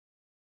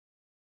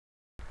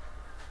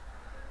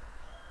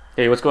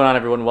Hey, what's going on,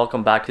 everyone?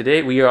 Welcome back.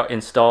 Today we are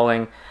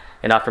installing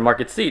an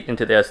aftermarket seat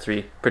into the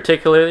S3,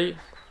 particularly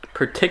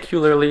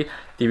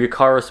the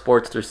Recaro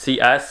Sportster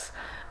CS.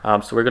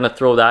 So we're going to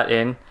throw that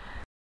in.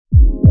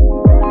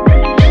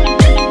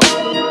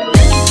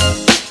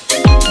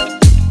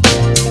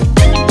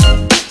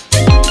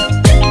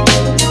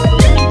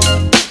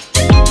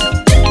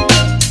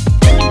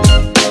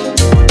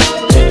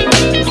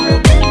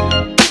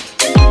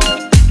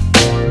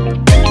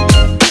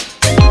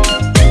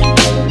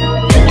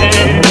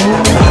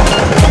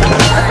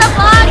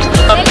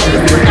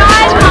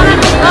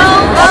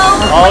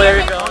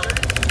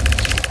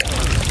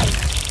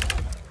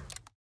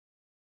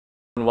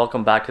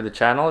 Welcome back to the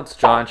channel. It's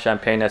John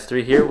Champagne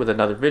S3 here with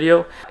another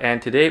video,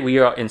 and today we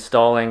are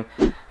installing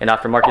an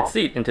aftermarket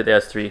seat into the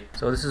S3.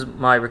 So this is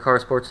my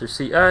Recaro Sportster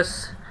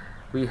CS.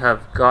 We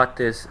have got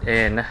this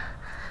in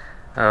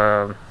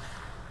I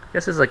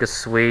guess it's like a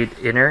suede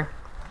inner,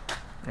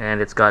 and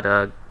it's got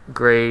a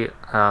gray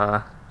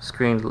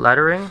screened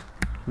lettering.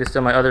 Based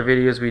on my other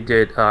videos, we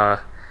did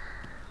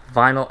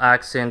vinyl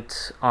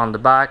accent on the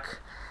back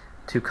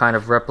to kind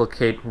of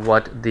replicate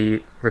what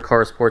the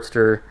Recaro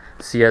Sportster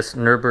CS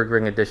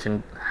Nürburgring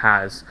edition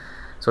has.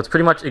 So it's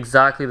pretty much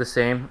exactly the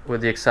same, with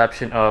the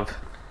exception of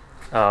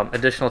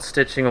additional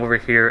stitching over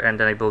here, and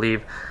then I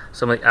believe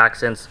some of the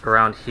accents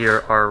around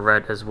here are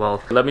red as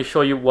well. Let me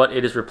show you what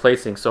it is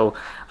replacing. So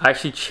I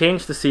actually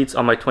changed the seats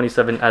on my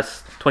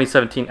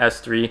 2017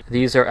 S3.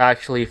 These are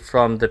actually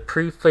from the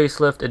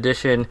pre-facelift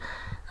edition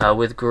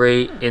with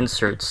gray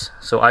inserts.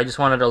 So I just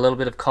wanted a little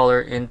bit of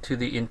color into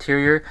the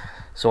interior.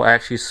 So I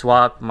actually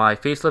swapped my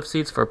facelift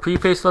seats for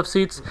pre-facelift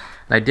seats,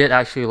 and I did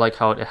actually like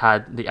how it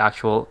had the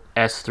actual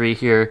S3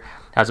 here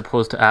as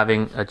opposed to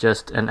having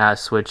just an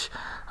S, which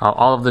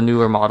all of the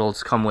newer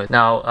models come with.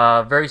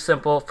 Now, very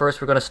simple. First,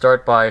 we're going to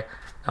start by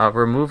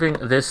removing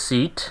this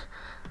seat,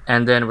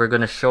 and then we're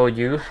going to show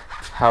you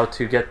how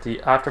to get the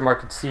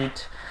aftermarket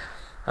seat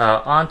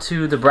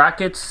onto the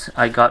brackets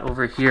I got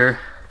over here.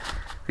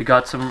 We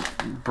got some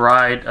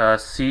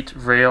bride seat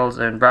rails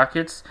and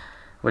brackets,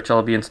 which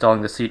I'll be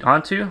installing the seat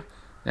onto,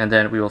 and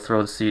then we will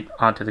throw the seat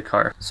onto the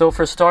car. So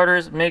for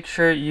starters, make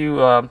sure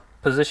you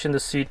position the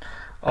seat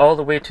all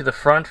the way to the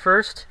front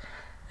first,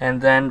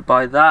 and then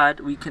by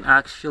that we can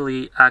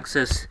actually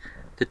access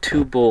the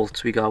two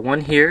bolts. We got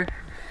one here,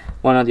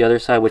 one on the other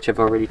side, which I've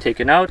already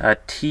taken out. A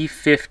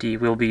T50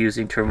 we'll be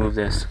using to remove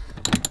this.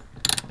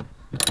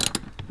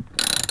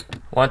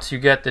 Once you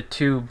get the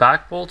two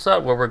back bolts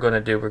out, what we're going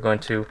to do, we're going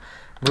to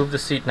move the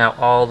seat now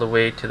all the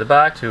way to the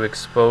back to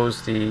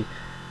expose the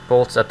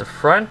bolts at the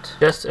front,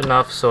 just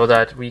enough so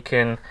that we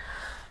can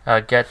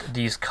get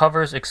these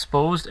covers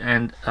exposed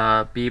and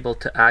be able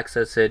to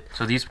access it.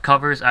 So these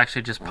covers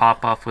actually just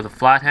pop off with a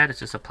flathead. It's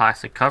just a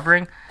plastic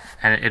covering,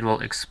 and it will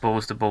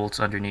expose the bolts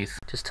underneath.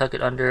 Just tuck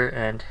it under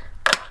and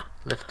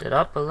lift it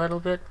up a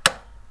little bit,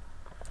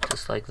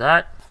 just like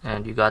that,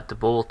 and you got the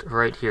bolt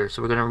right here.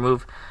 So we're going to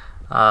remove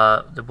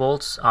the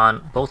bolts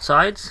on both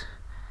sides,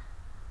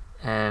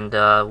 and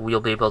we'll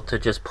be able to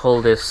just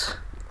pull this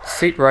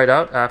seat right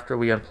out after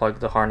we unplug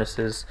the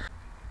harnesses.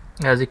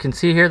 As you can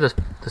see here, the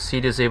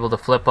seat is able to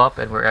flip up,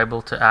 and we're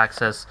able to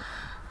access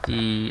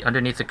the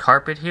underneath the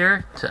carpet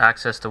here to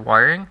access the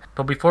wiring.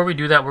 But before we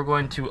do that, we're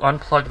going to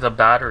unplug the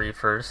battery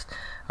first.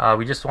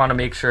 We just want to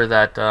make sure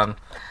that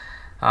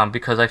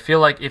because I feel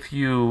like if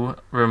you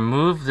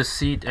remove the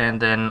seat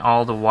and then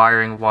all the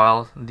wiring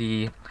while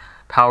the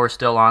power is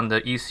still on, the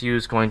ECU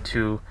is going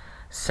to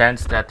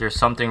sense that there's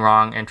something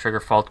wrong and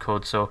trigger fault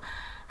code. So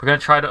we're going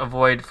to try to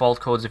avoid fault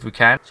codes if we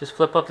can. Just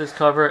flip up this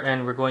cover,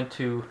 and we're going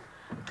to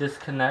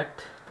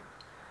disconnect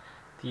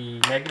the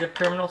negative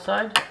terminal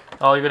side.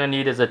 All you're going to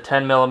need is a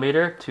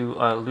 10mm to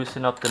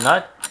loosen up the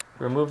nut.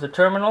 Remove the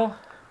terminal,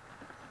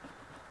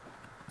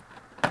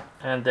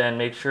 and then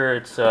make sure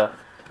it's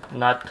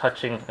not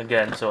touching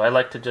again. So I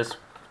like to just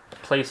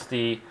place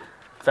the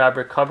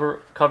fabric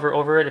cover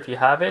over it if you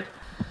have it.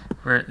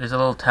 There's a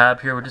little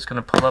tab here. We're just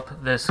going to pull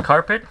up this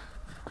carpet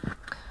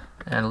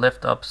and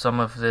lift up some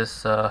of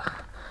this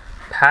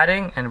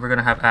padding, and we're going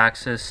to have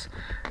access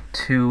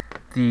to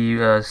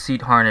the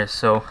seat harness.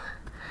 So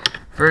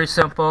very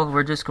simple.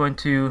 We're just going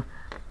to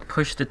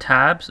push the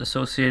tabs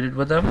associated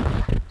with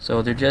them.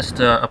 So they're just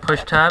a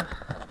push tab,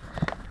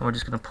 and we're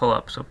just going to pull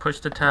up. So push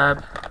the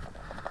tab,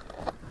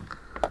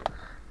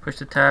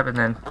 and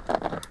then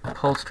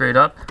pull straight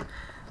up.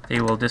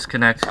 They will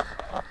disconnect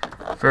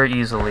very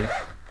easily.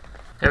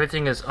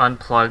 Everything is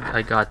unplugged.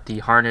 I got the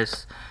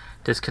harness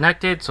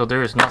disconnected, so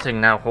there is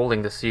nothing now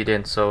holding the seat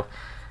in. So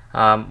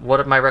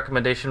what my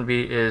recommendation would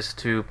be is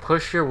to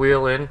push your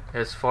wheel in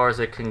as far as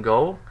it can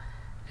go,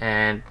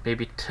 and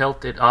maybe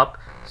tilt it up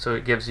so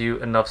it gives you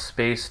enough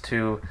space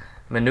to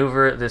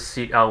maneuver this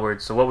seat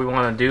outwards. So what we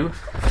want to do,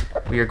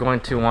 we are going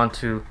to want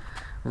to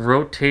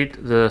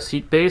rotate the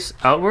seat base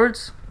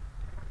outwards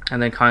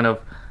and then kind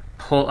of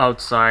pull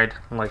outside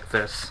like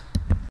this.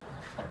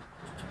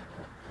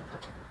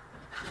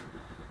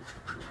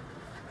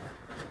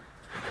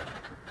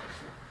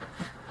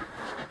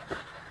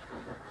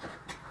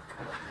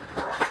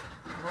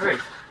 Alright,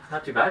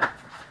 not too bad.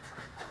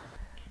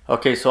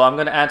 Okay, so I'm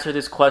going to answer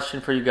this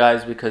question for you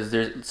guys because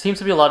there seems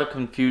to be a lot of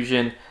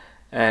confusion,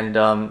 and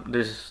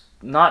there's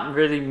not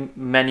really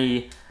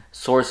many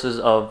sources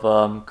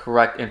of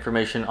correct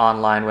information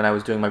online when I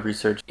was doing my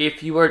research.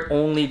 If you are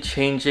only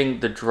changing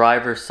the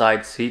driver's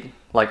side seat,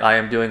 like I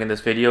am doing in this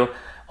video,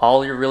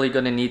 all you're really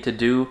going to need to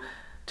do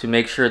to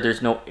make sure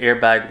there's no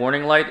airbag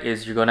warning light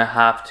is you're going to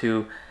have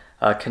to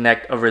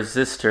connect a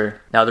resistor.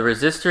 Now the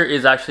resistor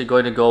is actually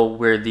going to go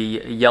where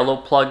the yellow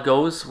plug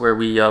goes, where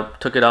we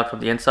took it out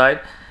from the inside.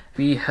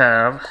 We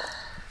have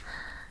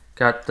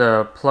got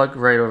the plug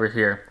right over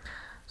here.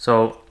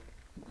 So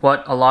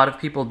what a lot of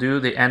people do,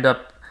 they end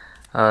up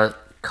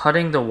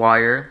cutting the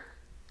wire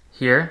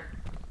here.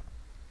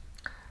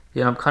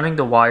 I'm cutting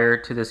the wire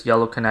to this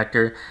yellow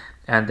connector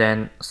and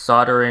then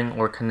soldering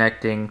or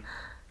connecting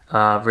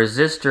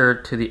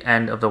resistor to the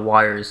end of the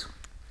wires.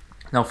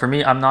 Now for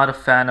me, I'm not a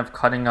fan of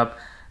cutting up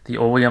the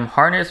OEM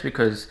harness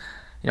because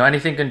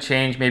anything can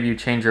change. Maybe you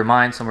change your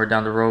mind somewhere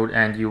down the road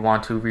and you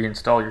want to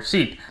reinstall your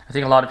seat. I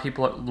think a lot of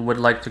people would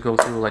like to go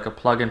through like a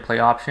plug and play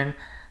option.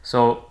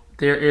 So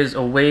there is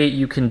a way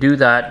you can do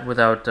that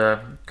without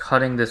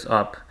cutting this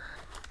up.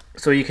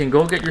 So you can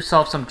go get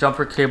yourself some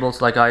jumper cables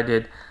like I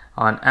did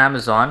on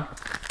Amazon.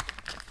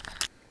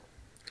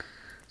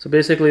 So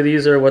basically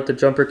these are what the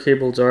jumper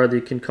cables are.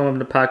 They can come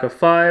in a pack of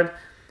 5. You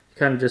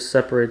kind of just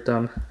separate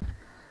them.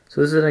 So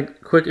this is a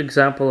quick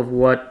example of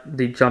what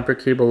the jumper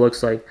cable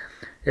looks like.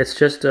 It's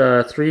just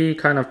a 3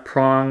 kind of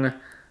prong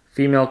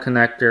female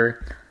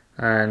connector,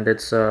 and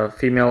it's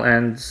female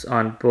ends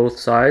on both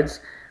sides.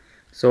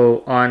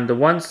 So on the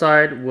one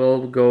side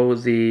will go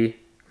the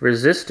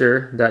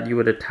resistor that you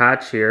would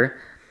attach here,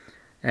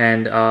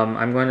 and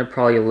I'm going to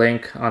probably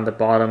link on the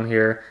bottom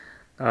here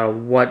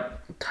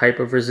what type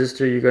of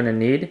resistor you're going to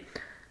need.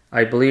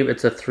 I believe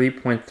it's a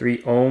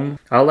 3.3 ohm.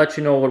 I'll let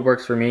you know what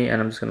works for me,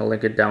 and I'm just going to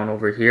link it down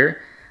over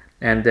here.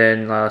 And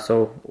then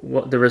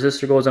the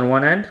resistor goes on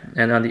one end,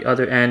 and on the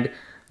other end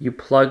you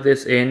plug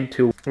this in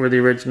to where the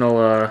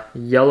original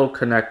yellow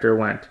connector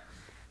went.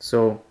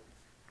 So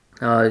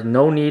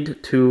no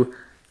need to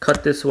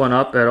cut this one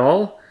up at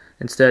all.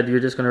 Instead, you're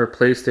just going to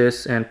replace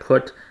this and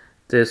put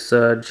this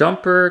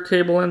jumper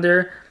cable in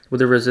there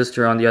with a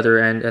resistor on the other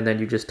end, and then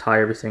you just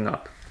tie everything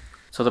up.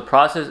 So the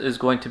process is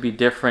going to be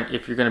different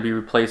if you're going to be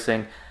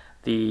replacing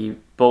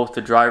both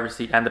the driver's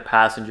seat and the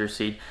passenger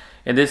seat.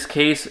 In this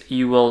case,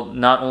 you will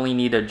not only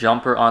need a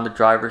jumper on the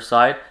driver's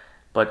side,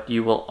 but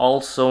you will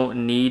also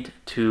need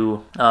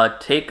to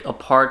take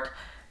apart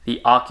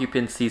the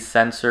occupancy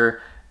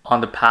sensor on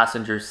the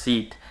passenger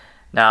seat.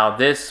 Now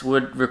this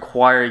would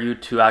require you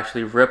to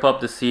actually rip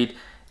up the seat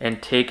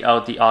and take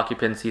out the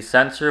occupancy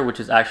sensor, which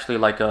is actually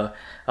like a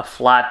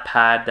flat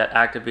pad that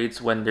activates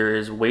when there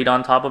is weight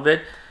on top of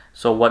it.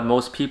 So what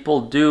most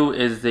people do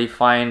is they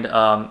find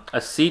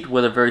a seat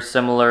with a very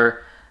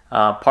similar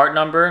part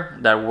number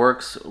that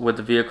works with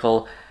the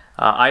vehicle.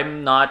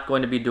 I'm not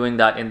going to be doing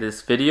that in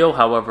this video.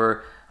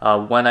 However,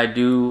 when I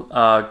do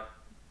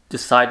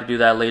decide to do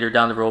that later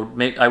down the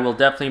road, I will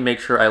definitely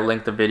make sure I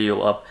link the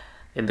video up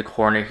in the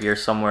corner here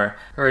somewhere.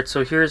 Alright,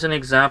 so here's an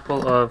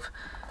example of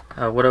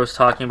what I was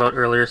talking about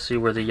earlier. See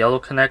where the yellow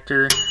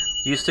connector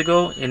used to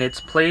go? In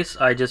its place,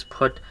 I just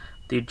put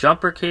the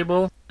jumper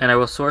cable, and I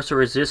will source a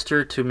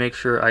resistor to make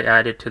sure I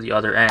add it to the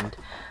other end.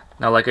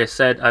 Now like I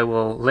said, I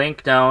will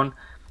link down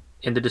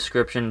in the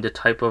description the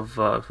type of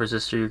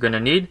resistor you're going to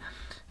need,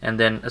 and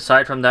then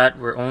aside from that,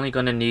 we're only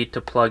going to need to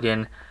plug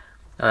in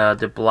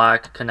the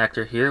black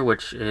connector here,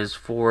 which is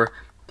for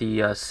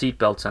the seat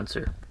belt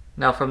sensor.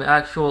 Now from the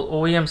actual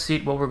OEM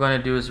seat, what we're going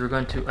to do is we're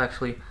going to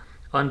actually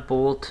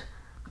unbolt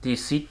the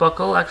seat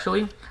buckle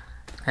actually,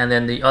 and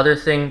then the other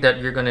thing that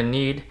you're going to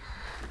need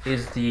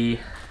is the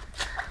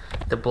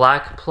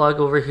black plug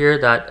over here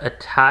that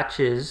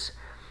attaches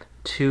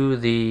to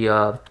the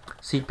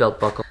seatbelt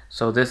buckle.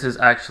 So this is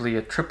actually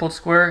a triple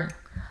square,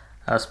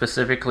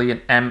 specifically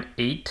an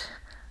M8.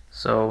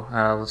 So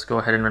let's go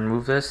ahead and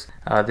remove this.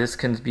 This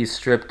can be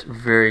stripped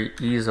very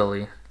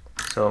easily.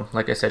 So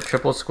like I said,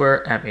 triple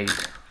square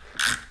M8.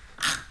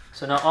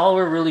 So now all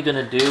we're really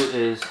going to do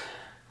is,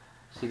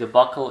 see the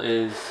buckle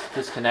is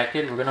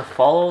disconnected. We're going to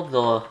follow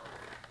the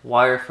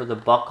wire for the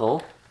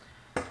buckle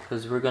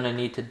because we're going to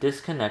need to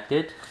disconnect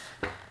it.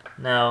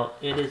 Now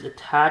it is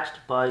attached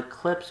by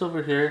clips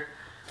over here,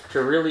 which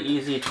are really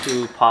easy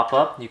to pop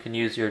up. You can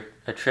use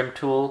a trim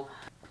tool.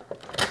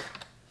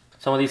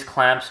 Some of these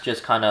clamps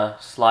just kind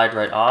of slide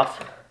right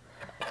off.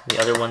 The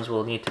other ones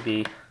will need to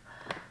be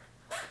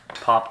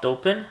popped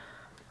open.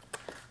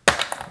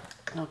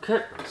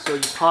 Okay, so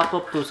you pop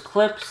up those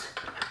clips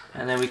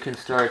and then we can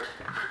start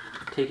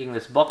taking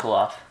this buckle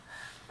off.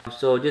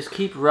 So just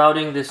keep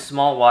routing this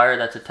small wire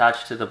that's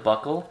attached to the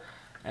buckle,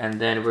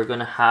 and then we're going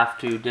to have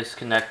to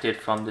disconnect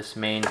it from this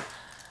main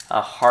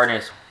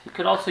harness. You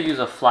could also use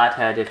a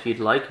flathead if you'd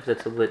like, if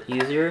that's a bit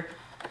easier.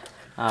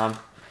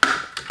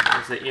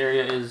 As the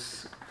area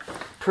is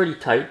pretty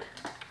tight,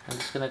 I'm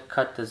just going to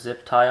cut the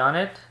zip tie on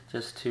it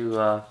just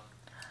to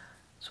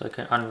so I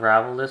can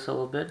unravel this a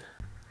little bit.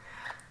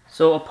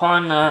 So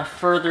upon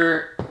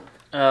further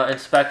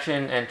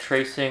inspection and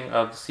tracing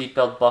of the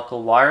seatbelt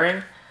buckle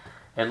wiring.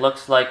 It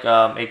looks like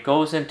it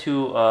goes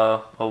into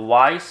a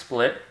Y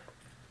split.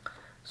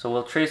 So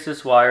we'll trace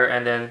this wire,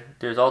 and then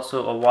there's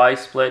also a Y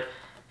split,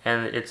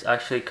 and it's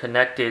actually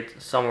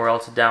connected somewhere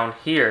else down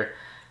here.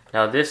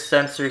 Now this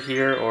sensor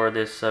here, or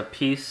this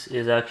piece,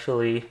 is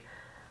actually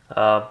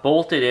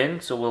bolted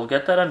in, so we'll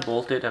get that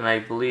unbolted, and I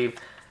believe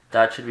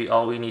that should be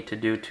all we need to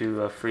do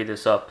to free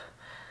this up.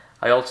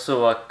 I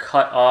also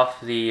cut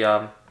off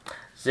the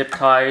zip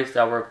ties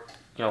that were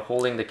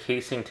holding the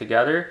casing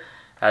together,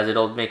 as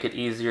it'll make it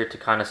easier to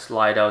kind of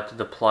slide out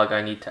the plug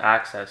I need to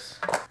access.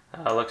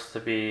 Looks to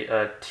be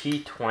a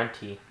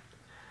T20.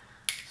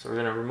 So we're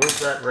going to remove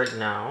that right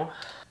now.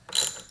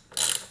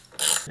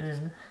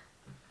 And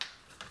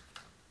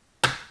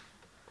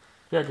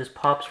yeah, it just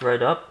pops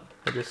right up.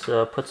 I just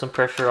put some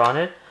pressure on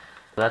it.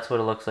 That's what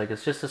it looks like.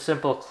 It's just a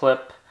simple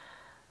clip.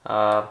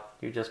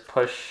 You just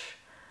push,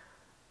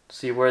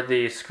 see where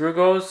the screw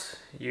goes?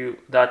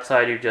 That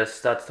side,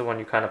 that's the one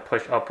you kind of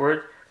push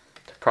upward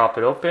to prop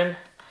it open.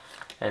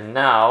 And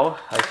now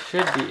I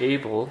should be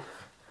able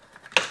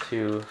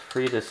to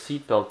free the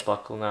seatbelt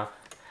buckle now.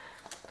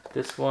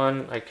 This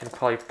one, I can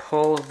probably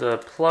pull the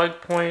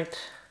plug point.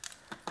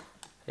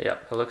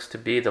 Yep, it looks to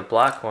be the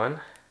black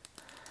one.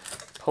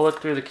 Pull it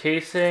through the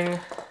casing.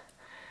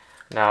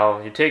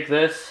 Now you take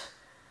this,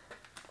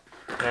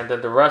 and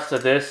then the rest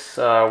of this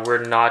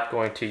we're not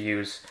going to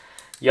use.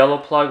 Yellow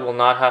plug will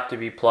not have to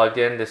be plugged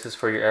in. This is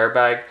for your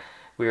airbag.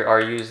 We are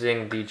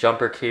using the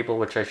jumper cable,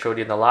 which I showed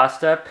you in the last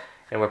step,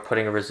 and we're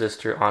putting a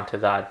resistor onto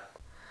that.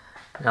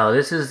 Now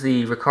this is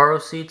the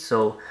Recaro seat,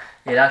 so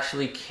it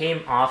actually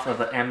came off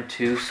of an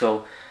M2,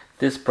 so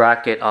this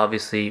bracket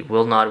obviously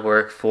will not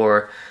work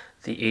for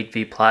the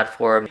 8V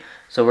platform.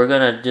 So we're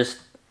gonna just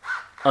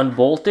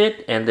unbolt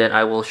it, and then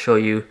I will show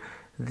you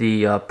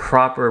the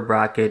proper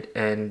bracket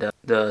and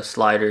the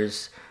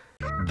sliders.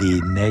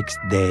 The next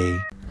day.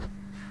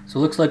 So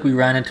it looks like we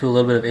ran into a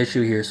little bit of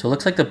issue here. So it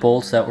looks like the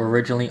bolts that were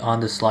originally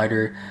on the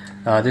slider,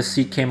 this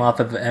seat came off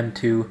of an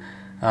M2.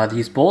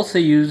 These bolts they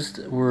used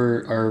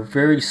are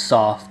very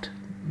soft.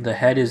 The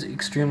head is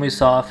extremely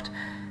soft,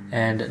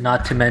 and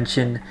not to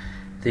mention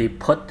they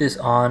put this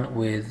on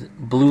with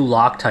blue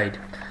Loctite.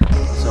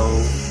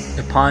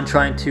 So upon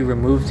trying to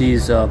remove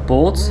these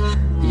bolts,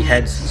 the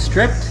head's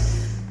stripped.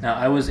 Now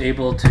I was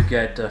able to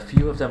get a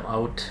few of them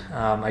out.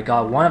 I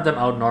got one of them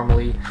out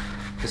normally.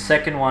 The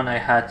second one I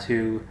had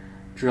to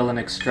drill and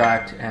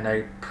extract, and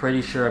I'm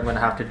pretty sure I'm going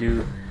to have to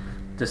do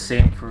the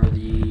same for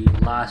the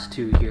last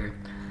two here.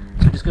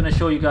 So I'm just going to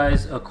show you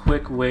guys a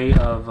quick way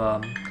of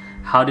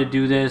how to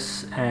do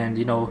this. And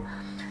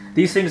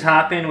these things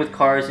happen with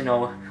cars.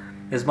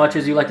 As much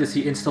as you like to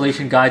see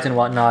installation guides and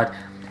whatnot,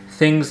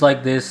 things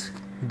like this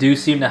do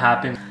seem to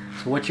happen.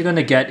 So what you're going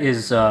to get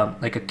is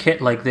like a kit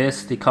like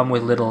this. They come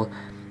with little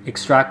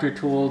extractor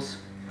tools.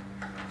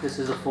 This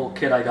is a full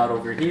kit I got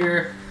over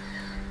here.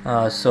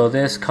 So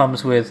this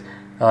comes with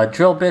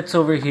drill bits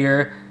over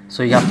here,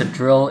 so you have to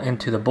drill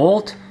into the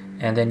bolt,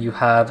 and then you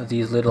have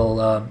these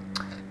little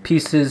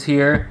pieces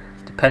here.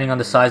 Depending on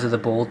the size of the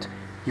bolt,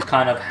 you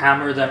kind of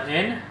hammer them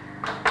in.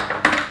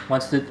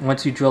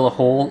 Once you drill a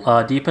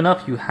hole deep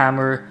enough, you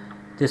hammer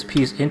this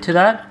piece into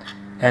that,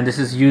 and this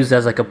is used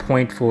as like a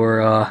point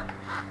for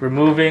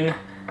removing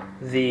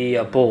the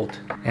bolt.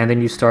 And then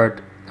you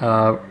start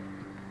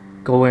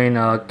going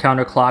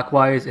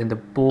counterclockwise, and the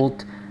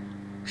bolt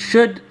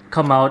should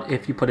come out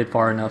if you put it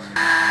far enough.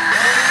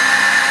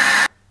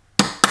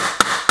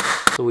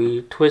 So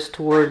we twist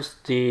towards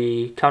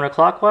the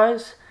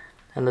counterclockwise,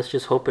 and let's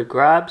just hope it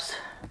grabs.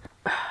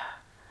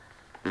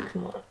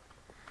 Come on.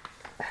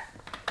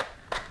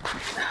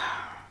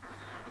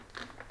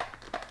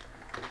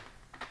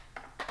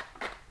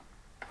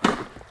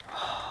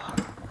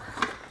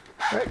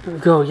 Right, here we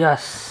go,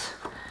 yes.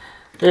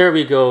 There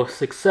we go,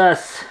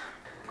 success.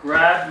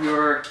 Grab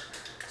your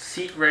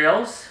seat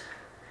rails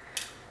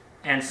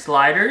and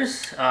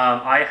sliders.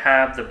 I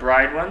have the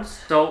bride ones.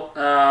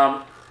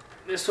 So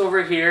this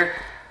over here,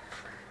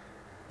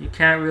 you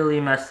can't really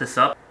mess this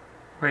up.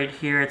 Right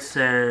here it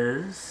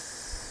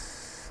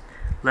says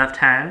left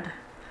hand,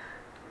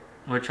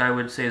 which I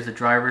would say is the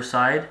driver's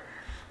side.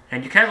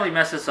 And you can't really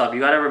mess this up. You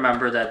gotta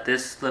remember that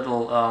this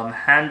little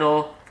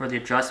handle for the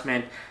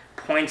adjustment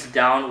points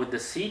down with the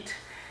seat,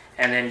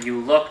 and then you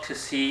look to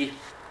see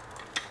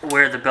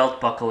where the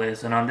belt buckle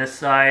is. And on this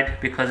side,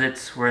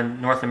 because we're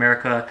in North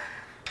America,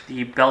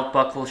 the belt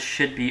buckle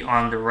should be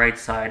on the right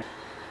side.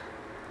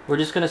 We're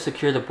just going to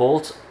secure the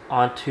bolts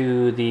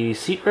onto the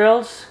seat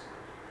rails,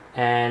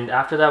 and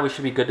after that we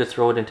should be good to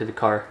throw it into the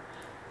car.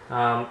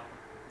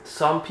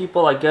 Some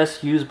people, I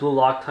guess, use blue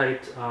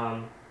Loctite.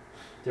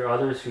 There are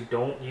others who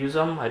don't use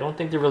them. I don't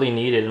think they're really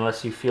needed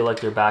unless you feel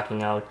like they're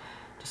backing out.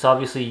 Just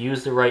obviously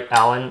use the right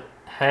Allen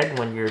head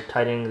when you're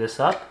tightening this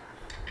up.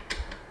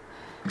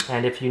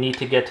 And if you need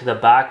to get to the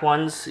back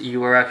ones,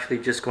 you are actually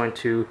just going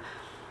to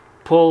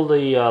pull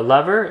the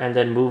lever and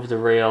then move the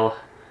rail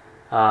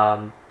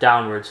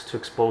downwards to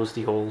expose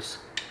the holes.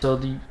 So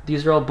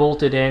these are all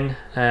bolted in.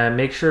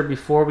 Make sure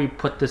before we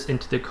put this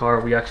into the car,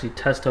 we actually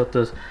test out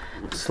those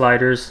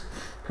sliders.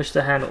 Push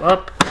the handle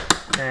up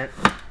and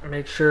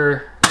make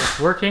sure it's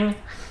working.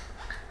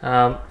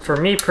 For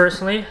me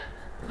personally,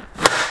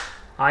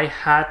 I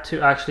had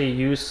to actually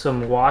use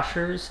some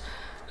washers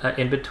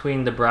in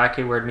between the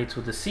bracket where it meets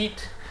with the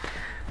seat.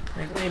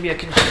 Like maybe I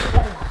can just,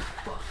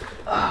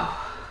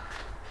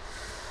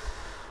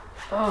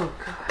 oh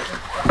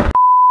god.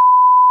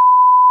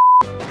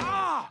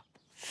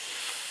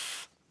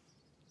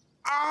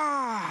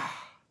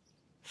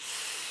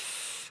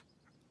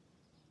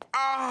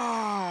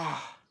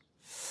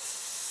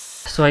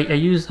 So I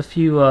used a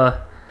few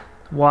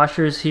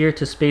washers here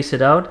to space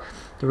it out.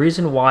 The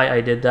reason why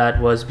I did that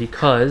was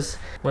because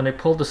when I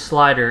pulled the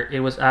slider,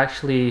 it was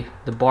actually,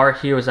 the bar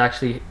here was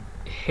actually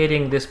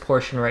hitting this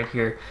portion right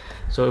here.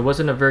 So it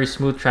wasn't a very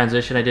smooth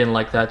transition. I didn't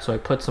like that, so I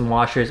put some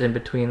washers in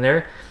between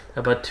there,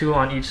 about 2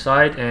 on each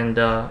side, and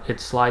it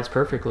slides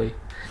perfectly.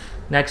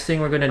 Next thing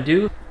we're gonna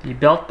do, the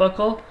belt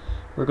buckle.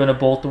 We're gonna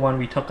bolt the one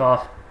we took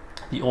off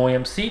the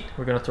OEM seat.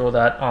 We're gonna throw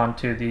that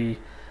onto the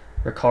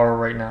Recaro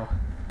right now.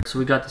 So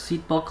we got the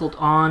seat buckled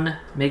on.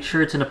 Make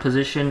sure it's in a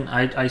position.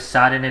 I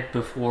sat in it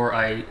before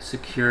I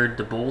secured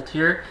the bolt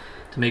here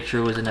to make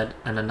sure it was in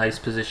a nice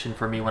position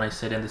for me when I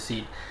sit in the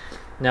seat.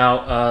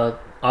 Now,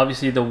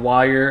 obviously the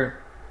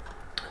wire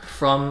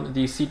from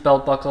the seat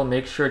belt buckle,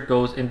 make sure it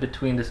goes in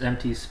between this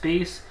empty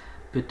space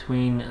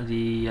between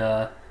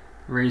the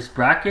raised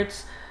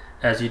brackets,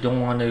 as you don't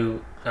want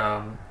to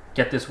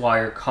get this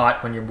wire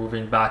caught when you're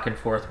moving back and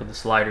forth with the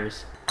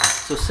sliders.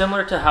 So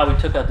similar to how we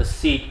took out the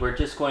seat, we're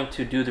just going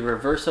to do the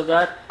reverse of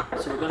that.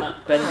 So we're going to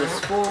bend this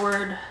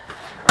forward.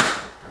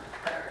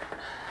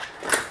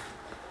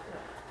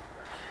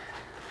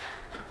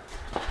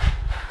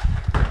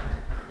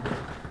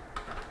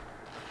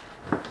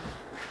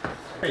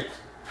 Great.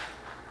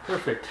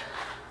 Perfect.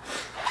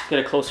 Let's get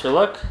a closer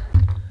look.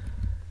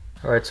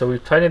 Alright, so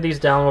we've tightened these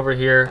down over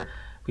here.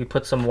 We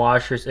put some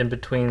washers in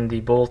between the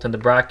bolt and the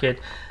bracket.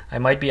 I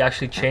might be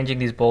actually changing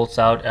these bolts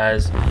out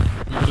as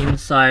the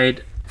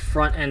inside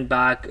front and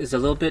back is a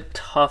little bit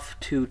tough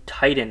to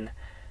tighten.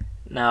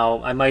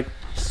 Now I might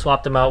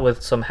swap them out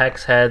with some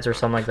hex heads or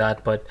something like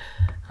that, but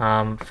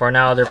for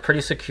now they're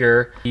pretty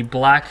secure. The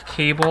black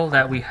cable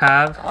that we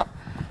have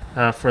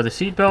for the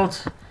seat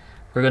belts,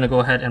 we're gonna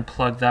go ahead and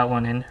plug that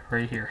one in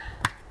right here.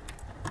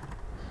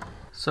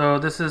 So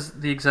this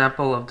is the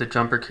example of the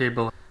jumper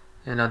cable,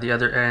 and on the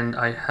other end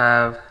I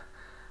have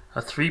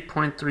a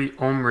 3.3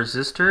 ohm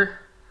resistor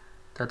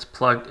that's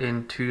plugged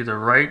into the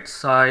right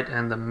side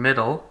and the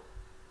middle.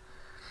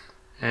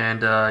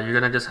 And you're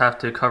gonna just have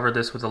to cover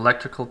this with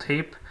electrical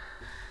tape.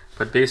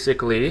 But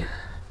basically,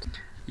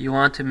 you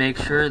want to make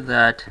sure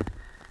that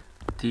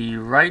the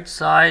right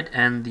side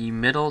and the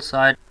middle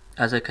side,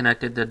 as I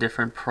connected the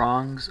different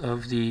prongs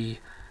of the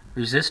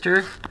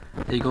resistor,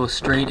 they go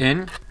straight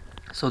in,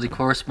 so they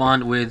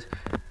correspond with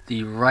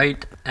the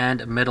right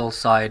and middle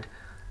side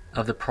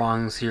of the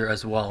prongs here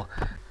as well.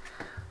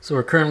 So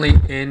we're currently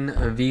in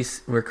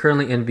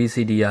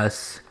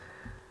VCDS.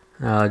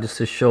 Just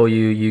to show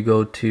you, you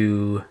go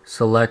to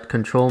select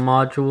control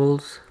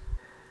modules,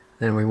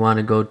 then we want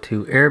to go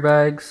to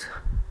airbags.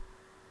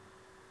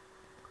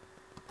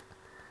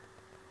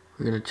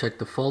 We're going to check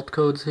the fault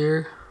codes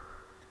here.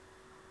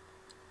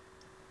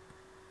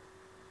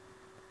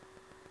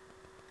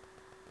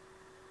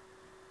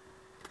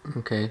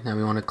 Okay, now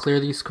we want to clear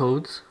these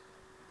codes.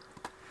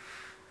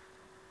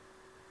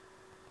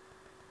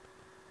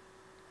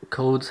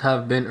 Codes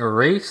have been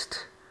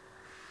erased,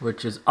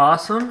 which is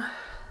awesome.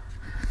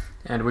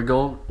 And we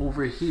go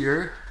over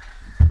here,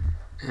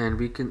 and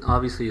we can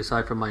obviously,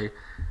 aside from my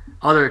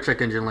other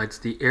check engine lights,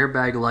 the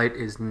airbag light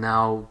is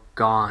now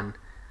gone.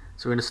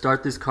 So we're going to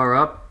start this car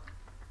up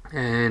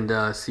and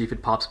see if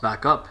it pops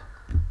back up.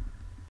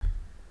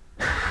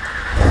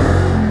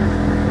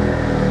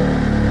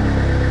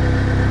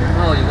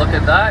 Oh, you look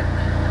at that.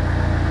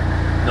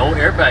 No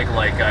airbag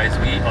light, guys.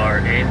 We are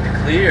in the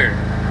clear.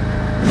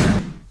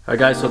 Alright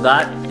guys, so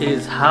that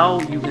is how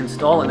you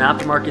install an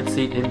aftermarket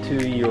seat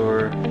into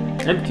your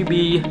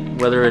MQB,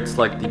 whether it's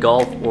like the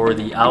Golf or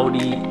the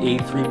Audi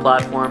A3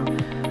 platform.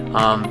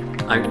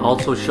 I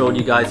also showed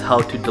you guys how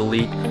to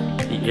delete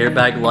the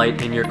airbag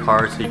light in your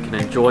car so you can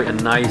enjoy a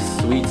nice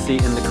sweet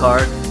seat in the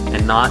car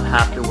and not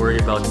have to worry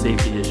about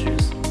safety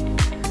issues.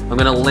 I'm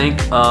going to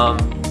link a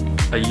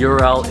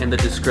URL in the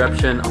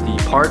description of the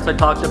parts I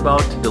talked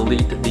about to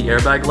delete the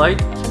airbag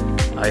light.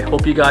 I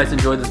hope you guys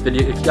enjoyed this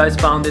video. If you guys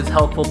found this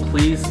helpful,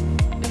 please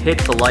hit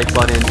the like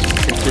button,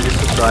 consider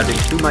subscribing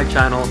to my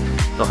channel.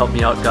 It'll help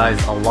me out,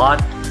 guys, a lot.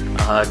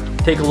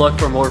 Take a look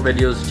for more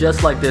videos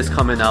just like this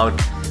coming out.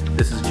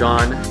 This is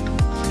John,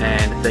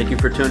 and thank you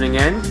for tuning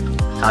in.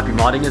 Happy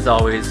modding as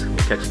always. We'll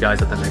catch you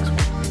guys at the next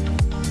one.